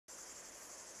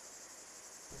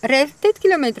Rreth 8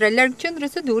 kilometra larg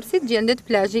qendrës së Durrësit gjendet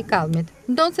plazhi i Kallmit.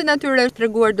 Ndonse natyra është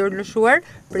treguar dorëlëshuar,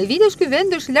 prej vitesh ky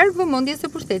vend është larg vëmendjes së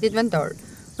pushtetit vendor.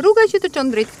 Rruga që të çon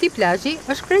drejt këtij plazhi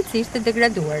është krejtësisht e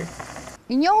degraduar.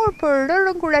 I njohur për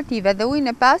rrërën kurative dhe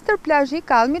ujin e pastër, plazhi i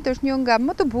Kallmit është një nga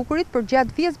më të bukurit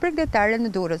përgjatë vijës bregdetare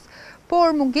në Durrës.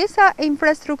 Por mungesa e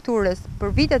infrastrukturës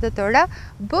për vite të tëra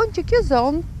bën që kjo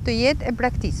zonë të jetë e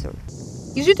braktisur.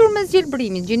 I zhytur mes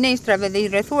gjelbërimit, ginestrave dhe i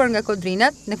rrethuar nga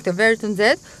kodrinat, në këtë verë të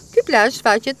nxehtë, ky plazh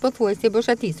shfaqet pothuajse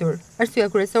boshatisur. Arsyeja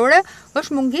kryesore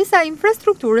është mungesa e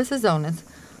infrastrukturës së zonës.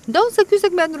 Ndonse ky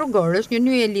segment rrugor është një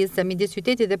nyje lidhëse midis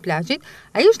qytetit dhe plazhit,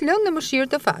 ai është lënë në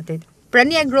mëshirë të fatit.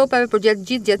 Prania e gropave përgjatë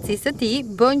gjithë gjatësisë së tij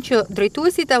bën që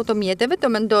drejtuesit e automjeteve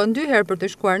të mendohen 2 herë për të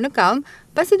shkuar në Kallm,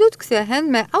 pasi duhet të kthehen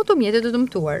me automjete të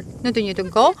dëmtuar. Në të njëjtën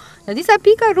kohë, në disa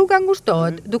pika rruga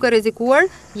ngushtohet, duke rrezikuar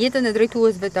jetën e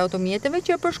drejtuesve të automjeteve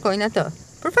që e përshkojnë atë.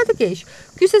 Për fat të keq,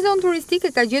 ky sezon turistik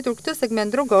e ka gjetur këtë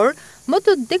segment rrugor më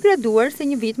të degraduar se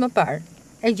një vit më parë.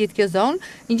 E gjithë kjo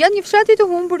zonë ngjan një fshati të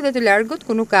humbur dhe të largut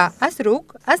ku nuk ka as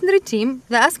rrugë, as ndriçim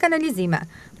dhe as kanalizime,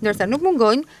 ndërsa nuk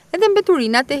mungojnë edhe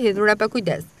mbeturinat e hedhura pa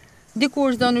kujdes.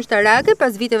 Dikur zonë ushtarake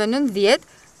pas viteve 90,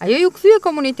 ajo ju kthye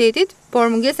komunitetit,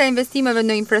 por mungesa e investimeve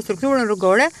në infrastrukturën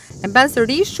rrugore e mban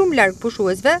sërish shumë larg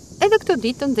pushuesve edhe këto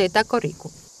ditë të nxehta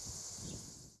korriku.